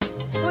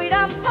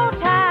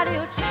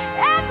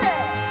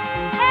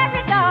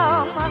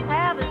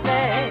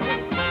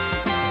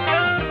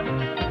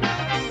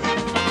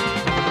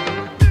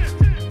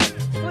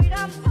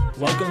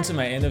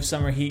of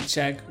summer heat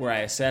check where I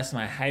assess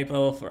my hype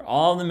level for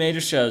all the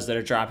major shows that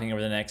are dropping over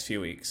the next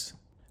few weeks.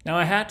 Now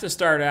I have to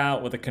start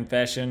out with a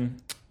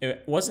confession.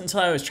 It wasn't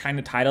until I was trying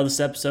to title this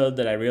episode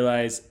that I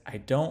realized I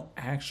don't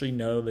actually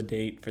know the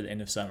date for the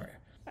end of summer.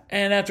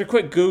 And after a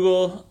quick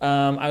Google,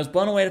 I was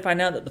blown away to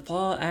find out that the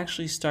fall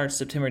actually starts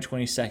September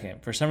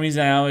 22nd. For some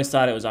reason, I always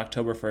thought it was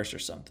October 1st or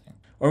something.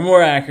 Or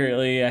more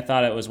accurately, I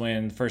thought it was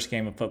when the first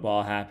game of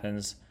football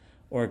happens,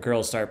 or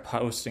girls start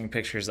posting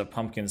pictures of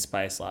pumpkin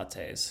spice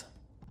lattes.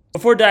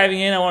 Before diving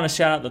in, I want to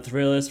shout out the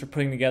Thrillist for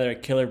putting together a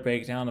killer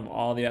breakdown of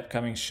all the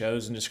upcoming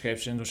shows and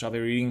descriptions, which I'll be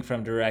reading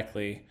from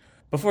directly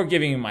before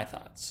giving you my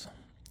thoughts.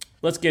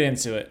 Let's get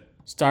into it,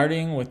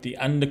 starting with The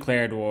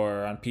Undeclared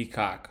War on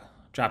Peacock,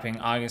 dropping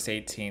August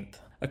 18th.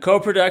 A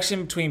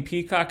co-production between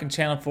Peacock and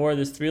Channel 4,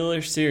 this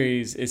thriller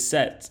series is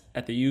set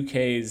at the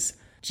UK's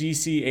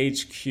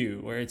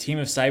GCHQ, where a team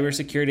of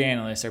cybersecurity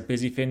analysts are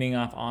busy fending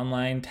off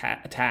online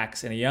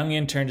attacks, and a young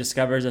intern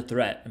discovers a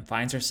threat and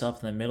finds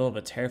herself in the middle of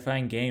a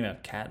terrifying game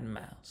of cat and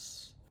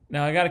mouse.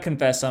 Now, I gotta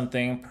confess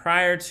something.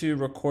 Prior to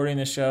recording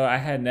the show, I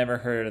had never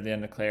heard of The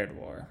Undeclared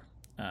War,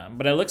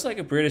 but it looks like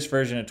a British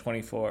version of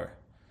 24.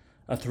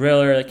 A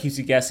thriller that keeps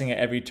you guessing at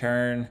every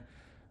turn,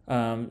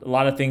 a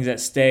lot of things at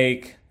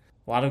stake,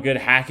 a lot of good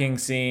hacking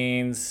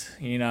scenes,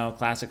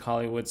 classic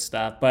Hollywood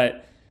stuff,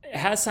 but it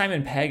has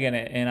Simon Pegg in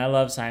it, and I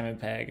love Simon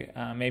Pegg.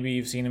 Maybe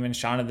you've seen him in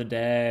Shaun of the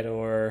Dead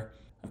or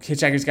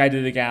Hitchhiker's Guide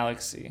to the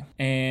Galaxy.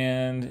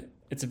 And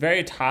it's a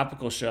very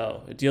topical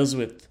show. It deals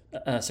with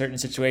a certain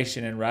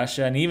situation in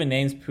Russia and even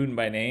names Putin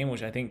by name,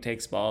 which I think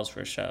takes balls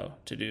for a show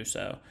to do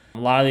so. A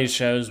lot of these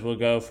shows will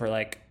go for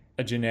like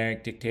a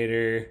generic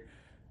dictator,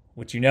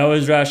 which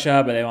is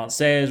Russia, but they won't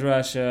say is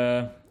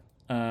Russia.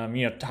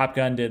 Top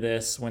Gun did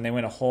this when they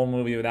went a whole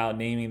movie without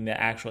naming the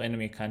actual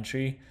enemy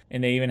country.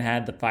 And they even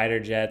had the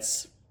fighter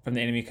jets from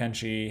the enemy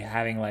country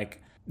having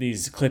like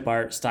these clip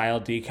art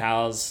style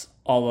decals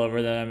all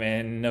over them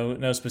and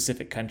no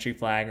specific country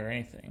flag or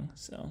anything.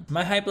 So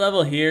my hype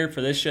level here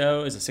for this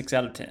show is a 6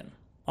 out of 10.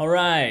 All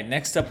right,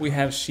 next up we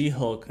have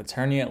She-Hulk,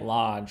 Attorney at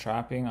Law,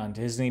 dropping on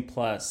Disney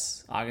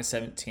Plus August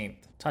 17th.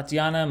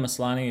 Tatiana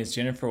Maslany is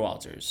Jennifer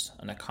Walters,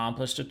 an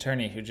accomplished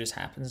attorney who just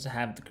happens to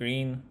have the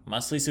green,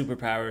 muscly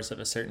superpowers of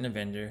a certain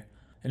Avenger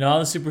and all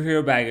the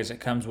superhero baggage that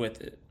comes with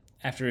it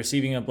after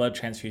receiving a blood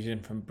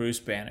transfusion from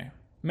Bruce Banner.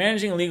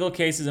 Managing legal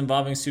cases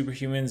involving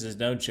superhumans is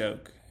no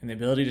joke, and the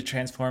ability to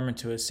transform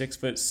into a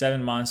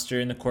 6'7" monster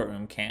in the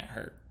courtroom can't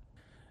hurt.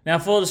 Now,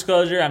 full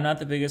disclosure, I'm not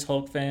the biggest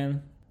Hulk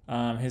fan.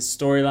 His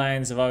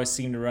storylines have always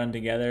seemed to run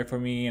together for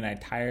me, and I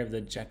tire of the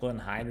Jekyll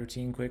and Hyde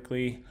routine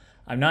quickly.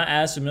 I'm not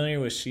as familiar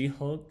with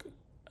She-Hulk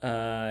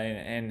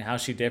and how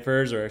she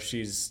differs, or if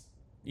she's,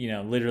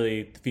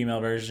 literally the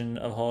female version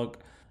of Hulk.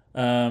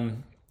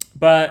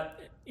 But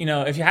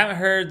if you haven't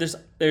heard,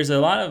 there's a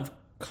lot of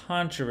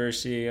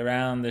controversy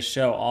around the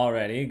show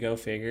already. Go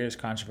figure, there's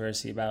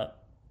controversy about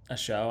a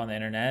show on the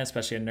internet,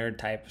 especially a nerd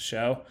type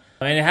show.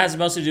 And it has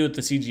mostly to do with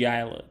the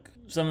CGI look.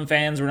 Some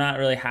fans were not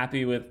really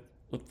happy with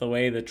the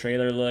way the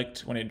trailer looked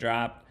when it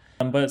dropped.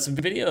 But some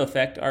video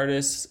effect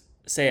artists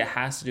say it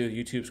has to do with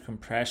YouTube's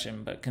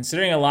compression. But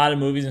considering a lot of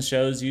movies and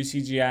shows use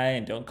CGI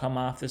and don't come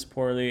off this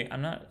poorly,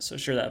 I'm not so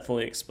sure that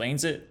fully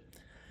explains it.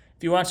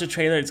 If you watch the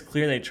trailer, it's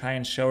clear they try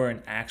and show her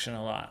in action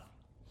a lot.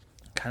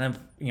 Kind of,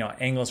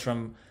 angles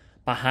from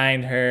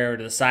behind her or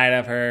to the side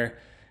of her,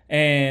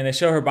 and they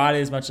show her body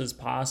as much as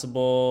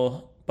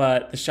possible,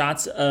 but the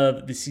shots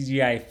of the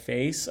CGI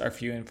face are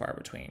few and far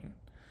between.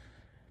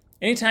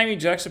 Anytime you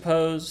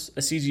juxtapose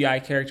a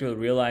CGI character with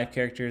real life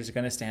characters, it's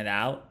going to stand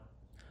out.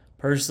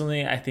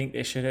 Personally, I think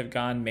they should have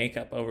gone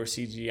makeup over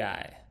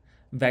CGI,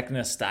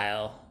 Vecna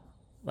style,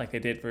 like they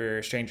did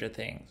for Stranger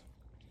Things,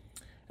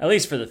 at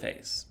least for the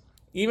face.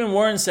 Even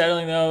more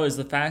unsettling, though, is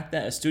the fact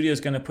that a studio is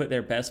going to put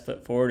their best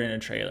foot forward in a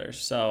trailer.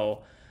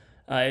 So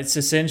it's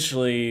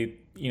essentially,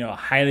 a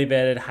highly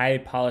vetted, highly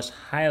polished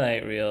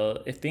highlight reel.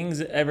 If things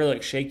ever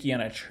look shaky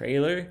on a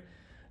trailer,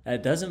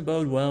 that doesn't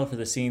bode well for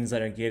the scenes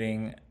that are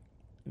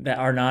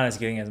not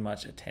getting as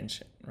much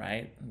attention,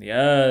 right? The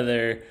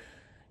other,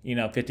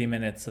 50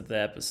 minutes of the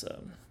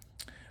episode.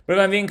 But if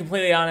I'm being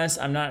completely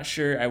honest, I'm not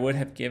sure I would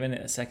have given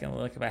it a second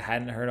look if I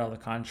hadn't heard all the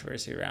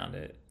controversy around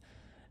it.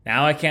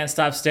 Now I can't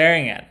stop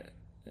staring at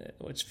it,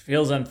 which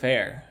feels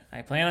unfair.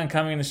 I plan on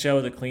coming to the show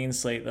with a clean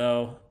slate,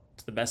 though,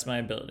 to the best of my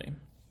ability.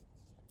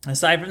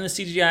 Aside from the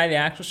CGI, the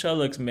actual show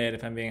looks mid,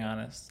 if I'm being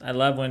honest. I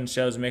love when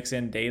shows mix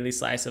in daily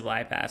slice of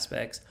life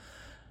aspects,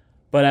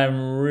 but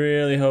I'm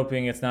really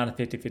hoping it's not a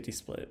 50-50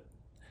 split.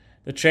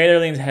 The trailer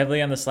leans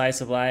heavily on the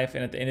slice of life,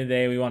 and at the end of the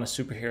day, we want a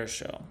superhero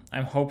show.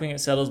 I'm hoping it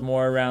settles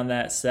more around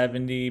that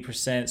 70%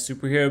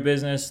 superhero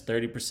business,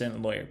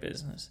 30% lawyer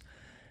business.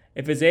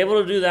 If it's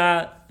able to do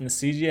that, and the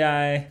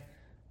CGI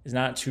is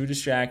not too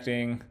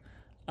distracting,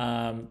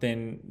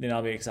 then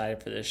I'll be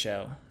excited for this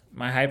show.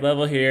 My hype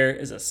level here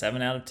is a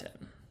 7 out of 10.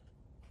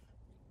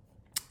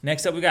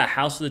 Next up, we got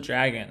House of the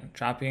Dragon,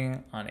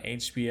 dropping on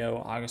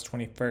HBO August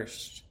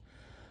 21st.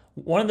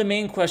 One of the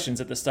main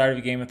questions at the start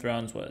of Game of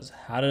Thrones was,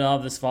 how did all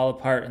of this fall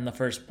apart in the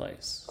first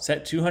place?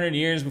 Set 200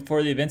 years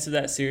before the events of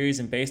that series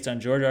and based on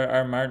George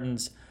R.R.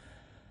 Martin's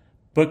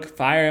book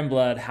Fire and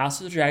Blood,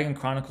 House of the Dragon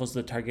chronicles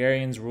the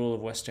Targaryens' rule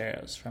of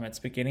Westeros, from its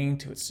beginning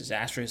to its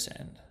disastrous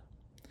end.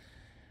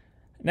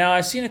 Now,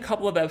 I've seen a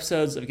couple of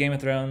episodes of Game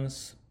of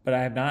Thrones, but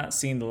I have not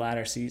seen the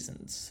latter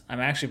seasons. I'm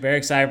actually very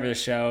excited for the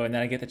show and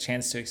that I get the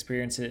chance to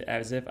experience it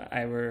as if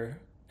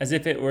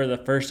it were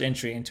the first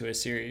entry into a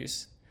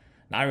series,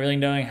 not really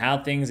knowing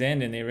how things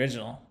end in the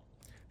original.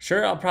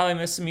 Sure, I'll probably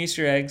miss some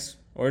Easter eggs,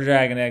 or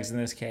dragon eggs in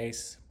this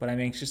case, but I'm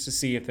anxious to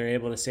see if they're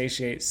able to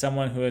satiate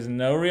someone who has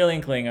no real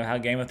inkling of how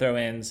Game of Thrones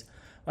ends,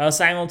 while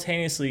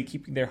simultaneously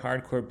keeping their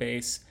hardcore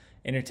base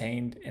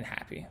entertained and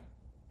happy.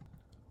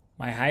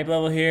 My hype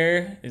level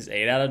here is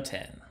 8 out of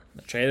 10.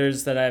 The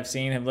trailers that I've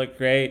seen have looked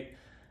great,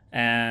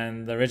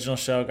 and the original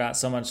show got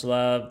so much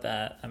love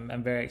that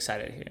I'm very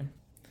excited here.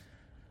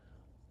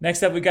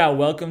 Next up, we got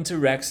Welcome to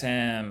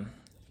Wrexham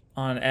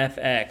on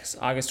FX,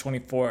 August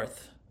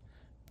 24th.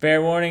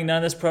 Fair warning, none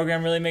of this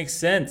program really makes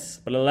sense,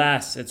 but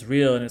alas, it's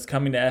real and it's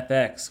coming to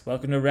FX.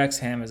 Welcome to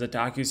Wrexham is a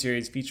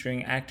docuseries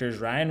featuring actors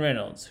Ryan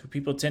Reynolds, who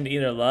people tend to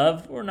either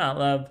love or not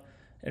love,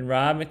 and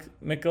Rob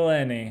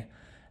McElhenney,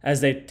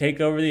 as they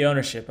take over the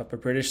ownership of a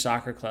British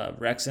soccer club,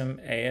 Wrexham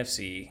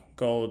AFC.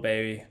 Gold,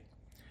 baby.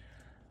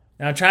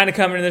 Now, I'm trying to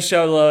come into the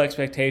show with low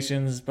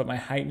expectations, but my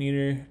hype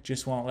meter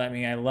just won't let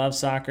me. I love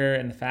soccer,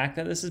 and the fact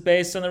that this is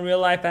based on the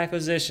real-life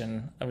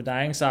acquisition of a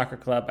dying soccer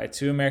club by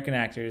two American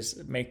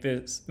actors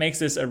makes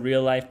this a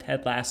real-life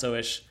Ted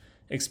Lasso-ish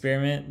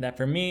experiment that,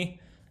 for me,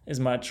 is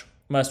much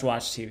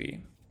must-watch TV.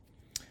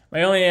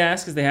 My only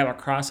ask is they have a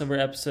crossover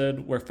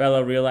episode where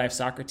fellow real-life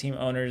soccer team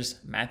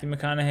owners Matthew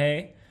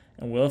McConaughey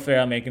and Will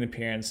Ferrell make an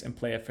appearance and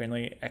play a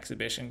friendly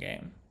exhibition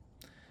game.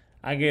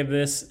 I give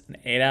this an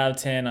 8 out of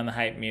 10 on the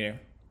hype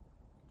meter.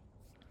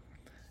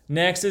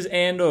 Next is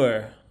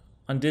Andor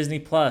on Disney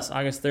Plus,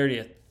 August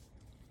 30th.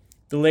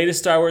 The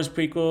latest Star Wars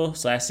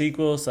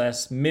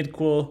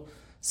prequel/sequel/midquel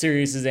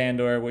series is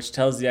Andor, which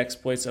tells the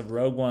exploits of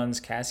Rogue One's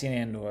Cassian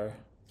Andor,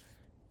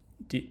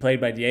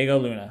 played by Diego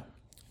Luna.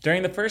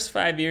 During the first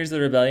 5 years of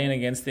the rebellion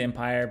against the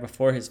Empire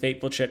before his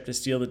fateful trip to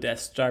steal the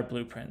Death Star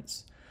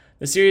blueprints.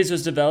 The series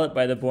was developed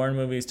by the Bourne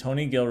movies'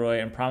 Tony Gilroy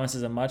and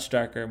promises a much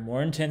darker,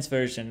 more intense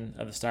version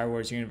of the Star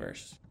Wars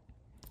universe.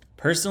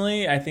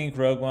 Personally, I think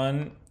Rogue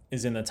One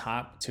is in the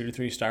top 2 to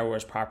 3 Star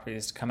Wars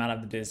properties to come out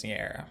of the Disney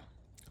era.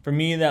 For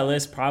me, that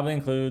list probably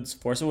includes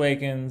Force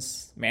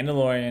Awakens,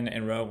 Mandalorian,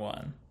 and Rogue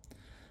One.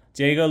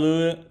 Diego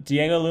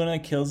Luna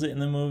kills it in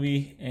the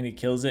movie, and he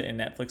kills it in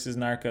Netflix's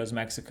Narcos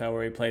Mexico,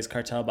 where he plays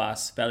cartel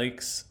boss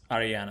Felix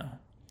Arellano.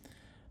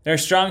 There are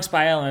strong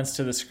spy elements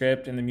to the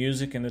script, and the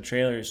music in the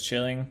trailer is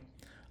chilling.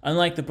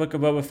 Unlike the Book of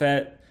Boba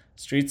Fett,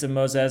 Streets of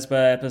Mos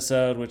Espa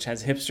episode, which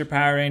has hipster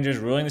Power Rangers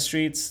ruling the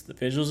streets, the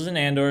visuals in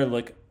Andor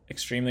look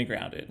extremely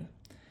grounded.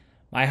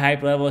 My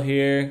hype level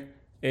here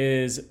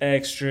is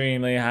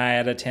extremely high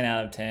at a 10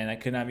 out of 10. I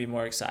could not be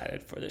more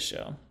excited for this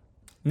show.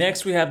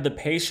 Next, we have The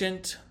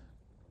Patient,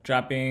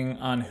 dropping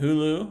on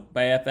Hulu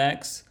by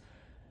FX,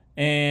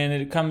 and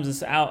it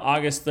comes out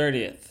August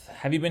 30th.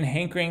 Have you been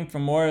hankering for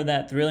more of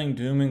that thrilling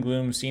doom and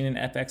gloom seen in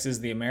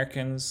FX's The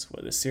Americans?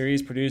 Well, the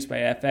series produced by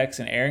FX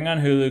and airing on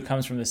Hulu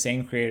comes from the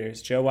same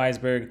creators, Joe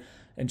Weisberg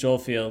and Joel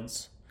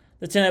Fields.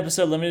 The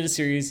 10-episode limited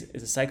series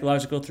is a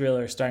psychological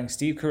thriller starring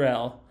Steve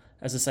Carell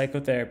as a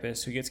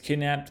psychotherapist who gets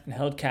kidnapped and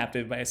held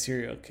captive by a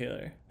serial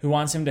killer who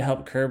wants him to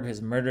help curb his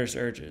murderous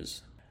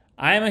urges.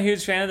 I am a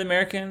huge fan of The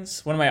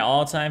Americans, one of my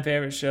all-time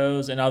favorite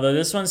shows, and although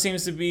this one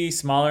seems to be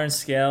smaller in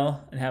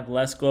scale and have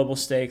less global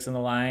stakes on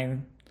the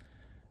line,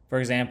 for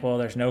example,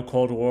 there's no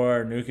Cold War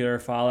or nuclear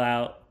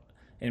fallout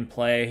in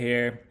play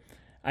here,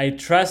 I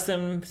trust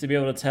them to be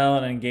able to tell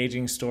an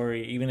engaging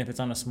story even if it's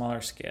on a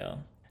smaller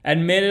scale.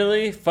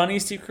 Admittedly, funny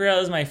Steve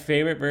Carell is my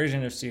favorite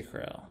version of Steve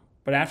Carell.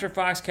 But after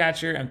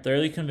Foxcatcher, I'm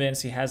thoroughly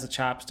convinced he has the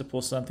chops to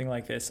pull something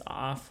like this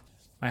off.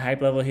 My hype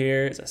level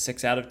here is a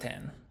 6 out of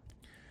 10.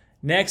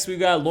 Next, we've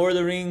got Lord of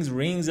the Rings,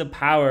 Rings of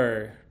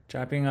Power,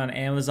 dropping on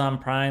Amazon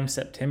Prime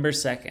September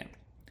 2nd.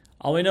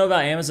 All we know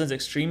about Amazon's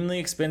extremely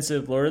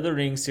expensive Lord of the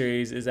Rings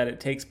series is that it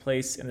takes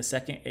place in the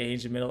Second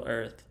Age of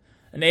Middle-earth,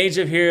 an age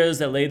of heroes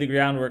that laid the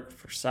groundwork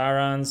for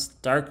Sauron's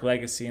dark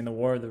legacy in the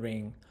War of the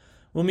Ring.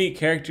 We'll meet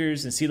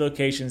characters and see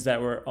locations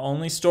that were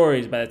only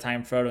stories by the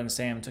time Frodo and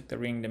Sam took the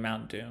ring to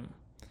Mount Doom.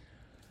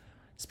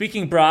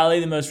 Speaking broadly,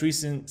 the most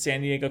recent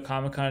San Diego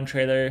Comic-Con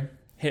trailer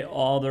hit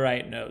all the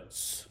right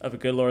notes of a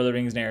good Lord of the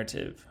Rings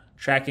narrative,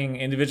 tracking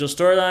individual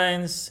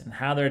storylines and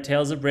how their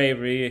tales of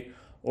bravery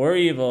or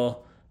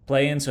evil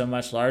play into a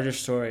much larger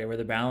story where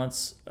the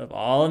balance of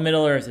all of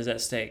Middle-earth is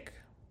at stake.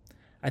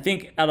 I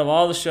think out of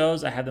all the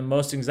shows, I had the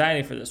most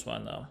anxiety for this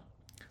one, though.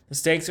 The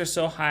stakes are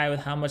so high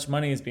with how much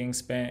money is being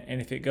spent, and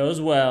if it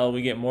goes well,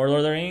 we get more Lord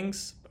of the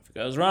Rings. But if it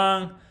goes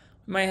wrong,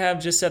 we might have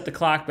just set the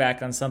clock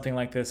back on something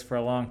like this for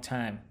a long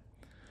time.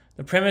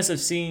 The premise of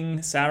seeing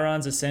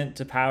Sauron's ascent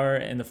to power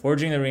and the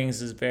forging of the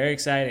rings is very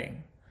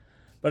exciting.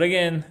 But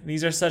again,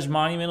 these are such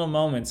monumental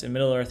moments in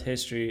Middle-earth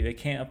history, they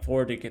can't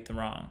afford to get them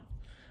wrong.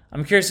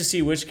 I'm curious to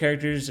see which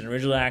characters and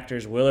original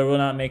actors will or will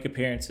not make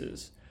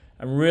appearances.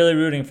 I'm really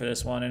rooting for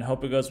this one and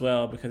hope it goes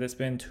well because it's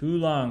been too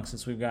long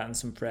since we've gotten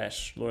some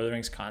fresh Lord of the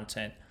Rings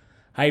content.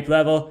 Hype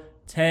level,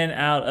 10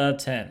 out of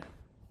 10.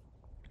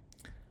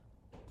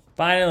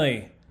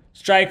 Finally,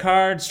 strike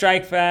hard,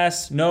 strike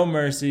fast, no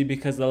mercy,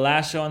 because the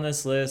last show on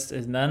this list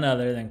is none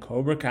other than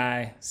Cobra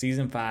Kai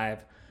Season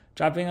 5,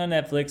 dropping on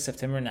Netflix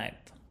September 9th.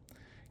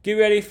 Get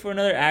ready for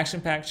another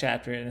action-packed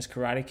chapter in this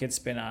Karate Kid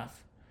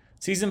spin-off.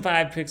 Season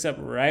 5 picks up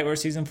right where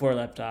Season 4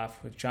 left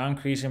off, with John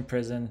Kreese in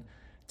prison,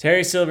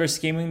 Terry Silver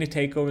scheming to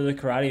take over the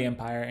Karate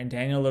Empire, and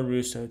Daniel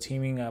LaRusso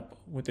teaming up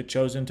with the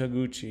chosen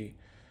Toguchi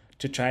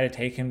to try to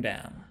take him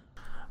down.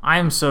 I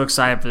am so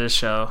excited for this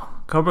show.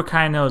 Cobra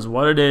Kai knows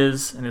what it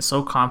is and is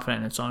so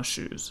confident in its own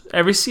shoes.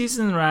 Every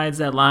season rides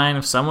that line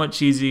of somewhat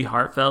cheesy,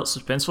 heartfelt,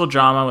 suspenseful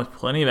drama with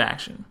plenty of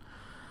action.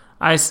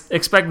 I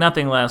expect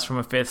nothing less from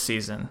a 5th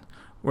season,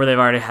 where they've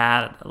already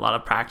had a lot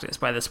of practice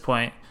by this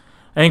point.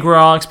 I think we're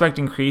all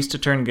expecting Kreese to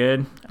turn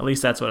good. At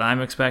least that's what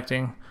I'm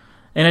expecting.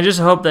 And I just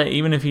hope that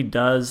even if he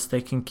does,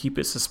 they can keep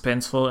it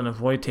suspenseful and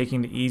avoid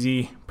taking the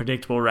easy,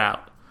 predictable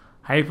route.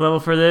 Hype level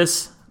for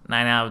this,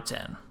 9 out of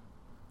 10.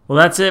 Well,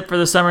 that's it for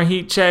the Summer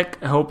Heat Check.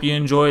 I hope you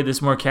enjoyed this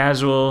more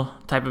casual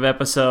type of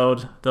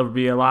episode. There'll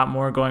be a lot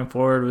more going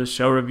forward with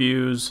show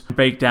reviews,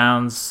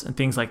 breakdowns, and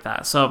things like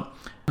that. So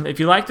if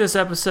you like this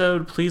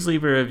episode, please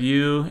leave a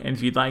review. And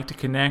if you'd like to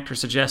connect or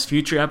suggest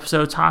future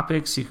episode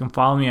topics, you can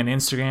follow me on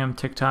Instagram,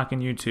 TikTok,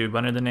 and YouTube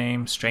under the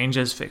name Strange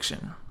as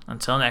Fiction.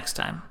 Until next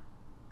time.